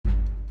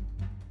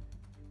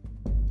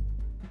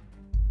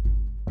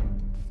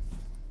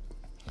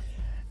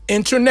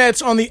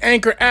Internets on the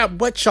Anchor app,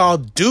 what y'all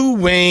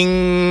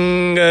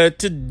doing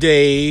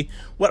today?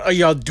 What are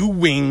y'all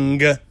doing?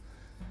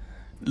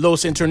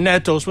 Los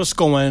Internetos, what's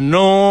going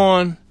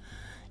on?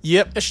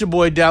 Yep, it's your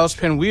boy Dallas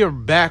Penn. We are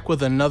back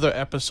with another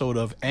episode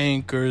of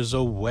Anchors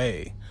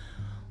Away.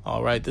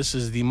 All right, this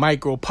is the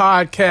micro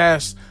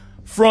podcast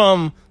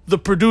from the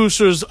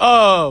producers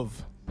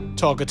of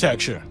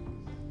Talkitecture.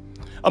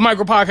 A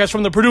micro podcast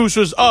from the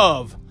producers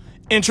of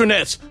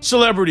Internet's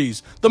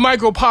Celebrities. The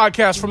micro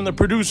podcast from the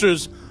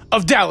producers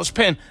of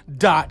DallasPenn.com.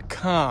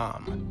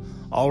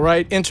 All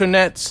right,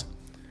 internets.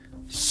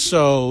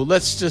 So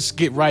let's just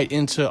get right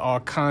into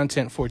our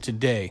content for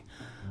today.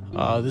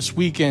 This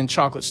weekend,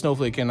 Chocolate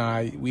Snowflake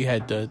and we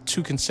had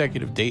 2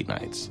 consecutive date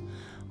nights.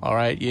 All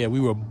right, yeah, we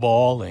were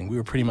balling. We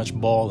were pretty much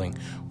balling.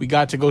 We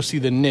got to go see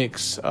the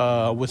Knicks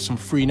with some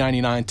free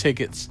 99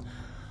 tickets.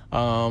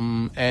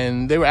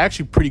 And they were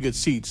actually pretty good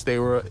seats. They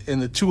were in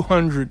the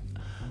 200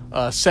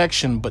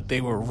 section, but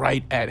they were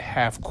right at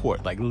half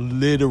court, like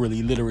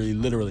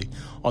literally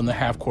on the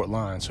half court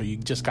line. So you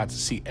just got to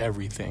see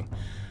everything.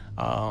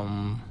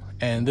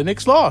 And the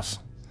Knicks lost.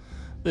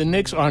 The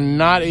Knicks are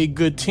not a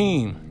good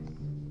team.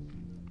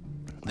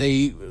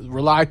 They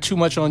rely too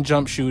much on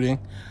jump shooting.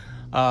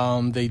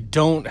 They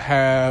don't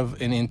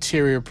have an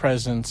interior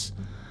presence.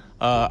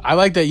 I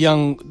like that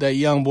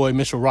young boy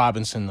Mitchell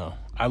Robinson though.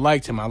 I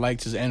liked him. I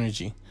liked his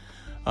energy.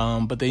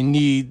 But they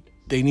need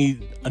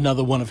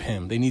another one of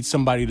him. They need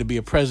somebody to be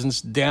a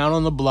presence down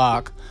on the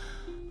block,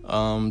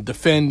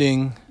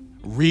 defending,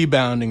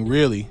 rebounding,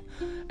 really.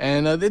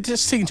 And they're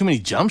just taking too many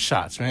jump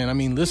shots, man. I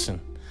mean,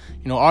 listen,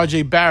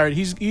 RJ Barrett,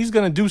 he's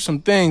going to do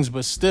some things,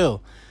 but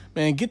still,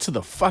 man, get to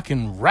the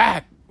fucking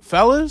rack,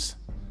 fellas.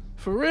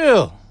 For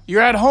real.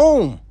 You're at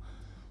home.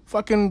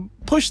 Fucking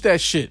push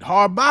that shit.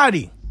 Hard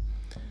body.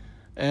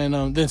 And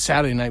then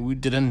Saturday night, we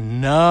did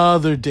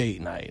another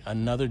date night.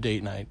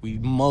 We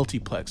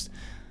multiplexed.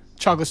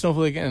 Chocolate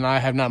Snowflake and I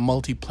have not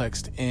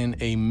multiplexed in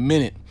a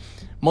minute.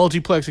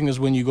 Multiplexing is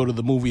when you go to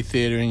the movie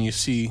theater and you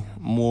see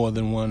more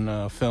than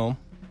one film.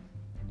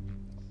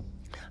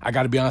 I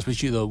got to be honest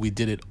with you, though. We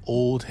did it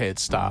old head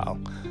style.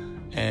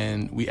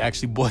 And we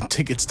actually bought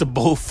tickets to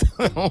both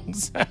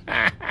films.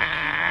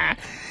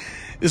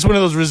 It's one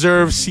of those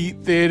reserved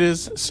seat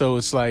theaters. So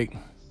it's like,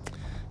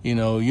 you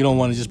don't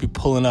want to just be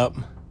pulling up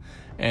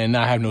and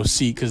not have no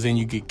seat, because then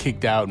you get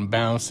kicked out and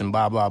bounced and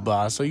blah, blah,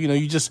 blah. So,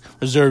 you just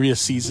reserve your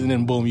seats, and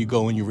then boom, you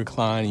go and you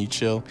recline and you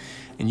chill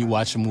and you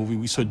watch a movie.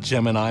 We saw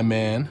Gemini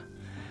Man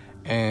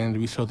and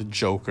we saw The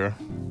Joker.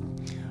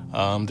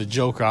 The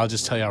Joker, I'll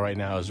just tell y'all right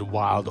now, is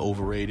wild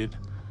overrated.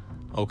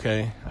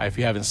 Okay? If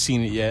you haven't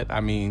seen it yet,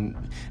 I mean,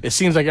 it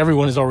seems like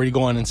everyone has already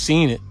gone and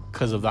seen it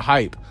because of the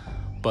hype.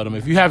 But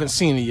if you haven't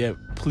seen it yet,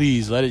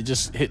 please let it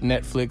just hit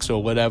Netflix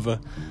or whatever,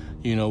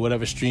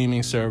 whatever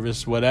streaming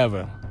service,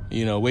 whatever.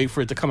 Wait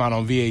for it to come out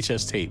on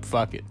VHS tape.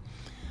 Fuck it.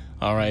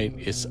 All right.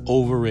 It's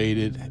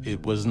overrated.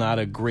 It was not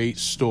a great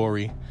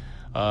story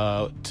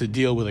to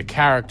deal with a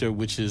character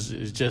which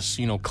is just,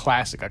 a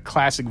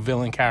classic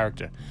villain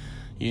character.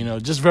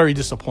 Just very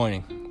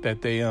disappointing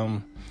that they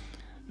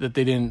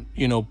didn't,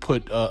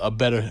 put a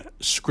better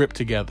script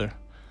together,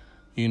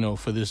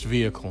 for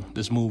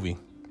this movie.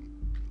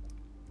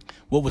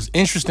 What was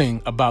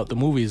interesting about the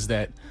movie is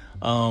that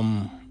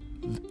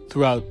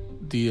throughout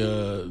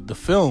the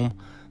film,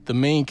 the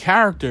main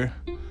character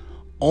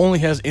only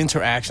has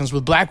interactions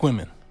with black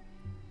women.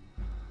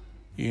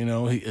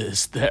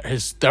 His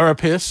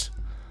therapists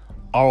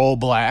are all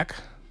black.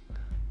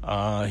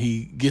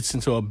 He gets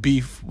into a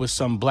beef with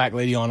some black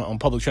lady on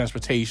public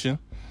transportation.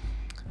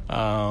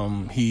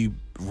 He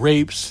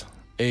rapes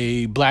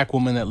a black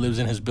woman that lives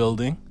in his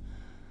building.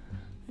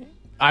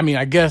 I mean,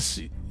 I guess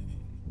he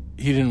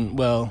didn't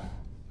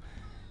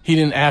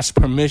ask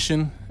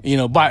permission.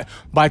 By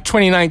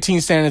 2019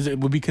 standards, it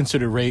would be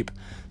considered rape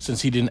since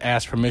he didn't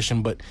ask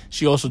permission, but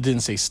she also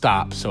didn't say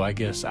stop. So I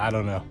guess, I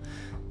don't know.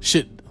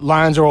 Shit,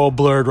 lines are all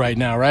blurred right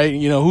now, right?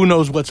 Who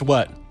knows what's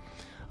what.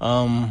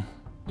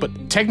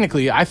 But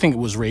technically, I think it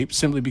was rape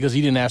simply because he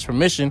didn't ask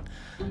permission.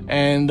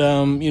 And,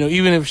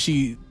 even if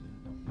she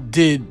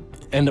did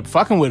end up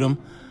fucking with him,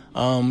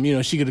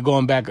 she could have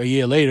gone back a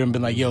year later and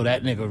been like, yo,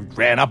 that nigga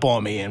ran up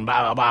on me and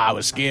blah, blah, blah. I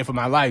was scared for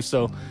my life.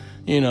 So,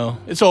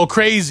 it's all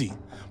crazy.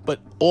 But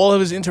all of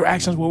his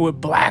interactions were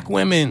with black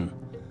women.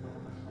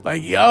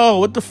 Like, yo,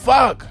 what the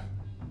fuck?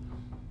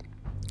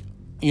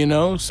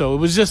 So it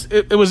was just,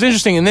 it was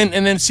interesting. And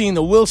then seeing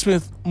the Will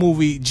Smith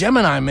movie,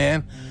 Gemini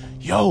Man,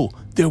 yo,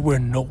 there were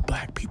no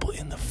black people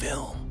in the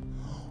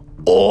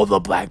film. All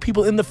the black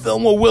people in the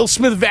film were Will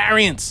Smith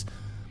variants.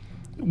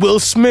 Will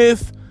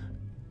Smith,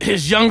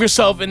 his younger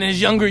self and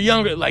his younger,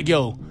 like,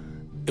 yo,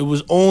 it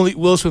was only,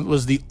 Will Smith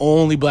was the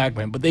only black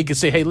man. But they could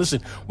say, hey,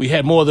 listen, we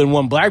had more than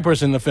one black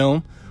person in the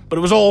film, but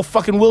it was all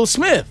fucking Will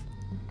Smith.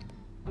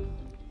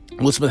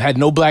 Will Smith had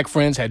no black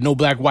friends, had no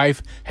black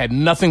wife, had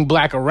nothing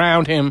black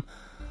around him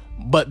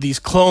but these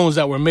clones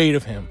that were made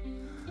of him.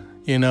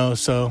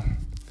 So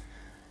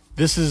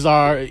this is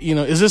our,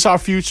 is this our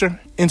future,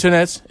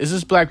 internets? Is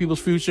this black people's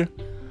future?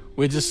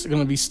 We're just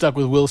going to be stuck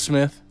with Will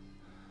Smith?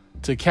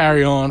 to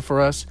carry on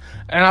for us.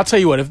 And I'll tell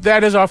you what, if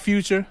that is our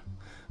future,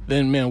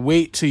 then, man,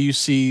 wait till you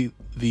see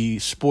the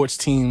sports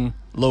team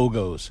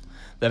logos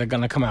that are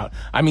going to come out.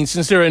 I mean,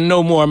 since there are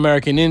no more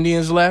American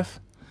Indians left,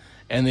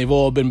 and they've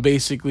all been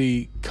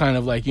basically kind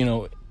of like,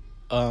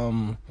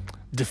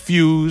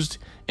 diffused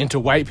into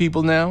white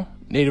people now,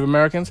 Native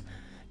Americans,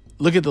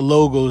 look at the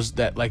logos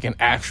that like an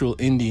actual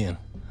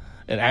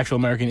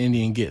American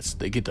Indian gets.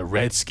 They get the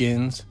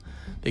Redskins,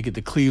 they get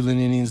the Cleveland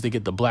Indians, they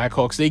get the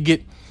Blackhawks, they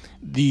get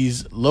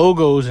these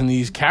logos and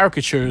these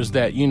caricatures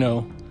that,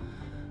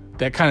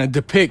 that kind of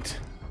depict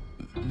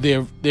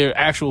their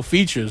actual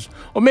features,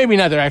 or maybe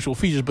not their actual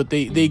features, but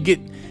they get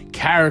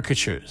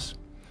caricatures.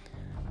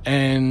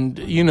 And,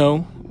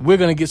 we're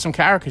going to get some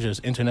caricatures,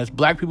 internets.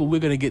 Black people, we're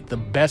going to get the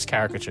best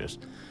caricatures.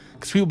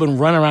 Because people have been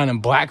running around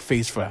in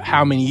blackface for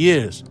how many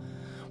years?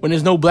 When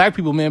there's no black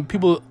people, man,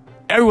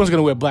 everyone's going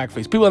to wear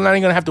blackface. People are not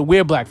even going to have to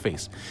wear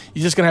blackface.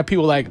 You're just going to have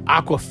people like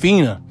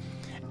Aquafina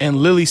and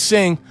Lily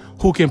Singh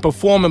who can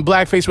perform in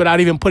blackface without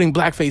even putting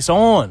blackface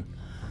on.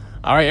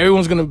 All right,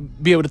 everyone's going to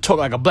be able to talk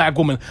like a black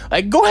woman.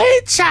 Like, go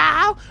ahead,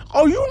 child.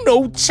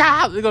 Oh,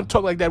 child. They're going to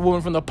talk like that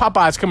woman from the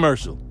Popeyes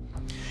commercial.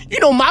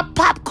 My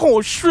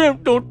popcorn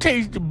shrimp don't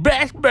taste the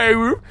best,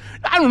 baby.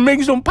 I'm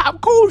making some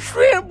popcorn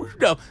shrimp and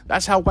stuff.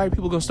 That's how white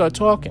people are going to start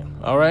talking,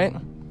 all right?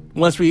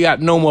 Once we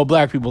got no more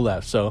black people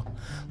left. So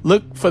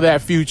look for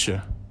that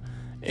future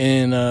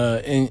in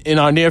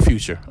our near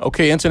future.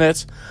 Okay,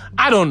 internets?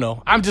 I don't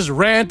know. I'm just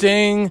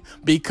ranting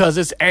because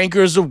it's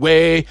anchors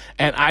away,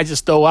 and I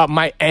just throw out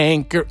my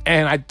anchor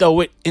and I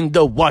throw it in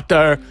the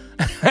water.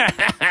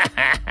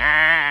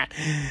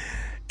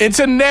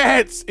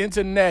 Internets.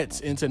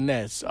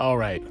 All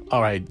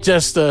right.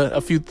 Just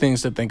a few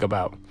things to think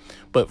about.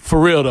 But for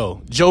real,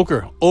 though,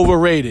 Joker,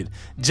 overrated.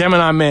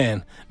 Gemini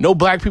Man, no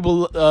black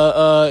people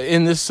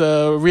in this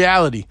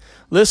reality.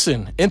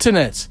 Listen,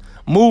 internets,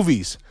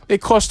 movies, they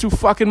cost too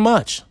fucking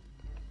much.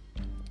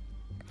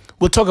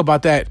 We'll talk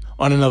about that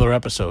on another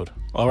episode,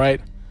 all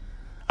right?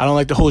 I don't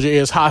like to hold your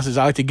ears hostage.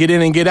 I like to get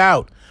in and get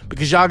out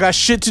because y'all got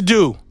shit to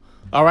do,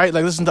 all right?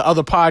 Like listen to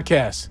other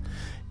podcasts.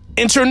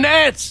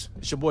 Internets!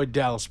 It's your boy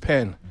Dallas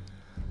Penn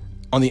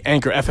on the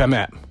Anchor FM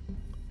app.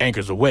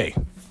 Anchors away.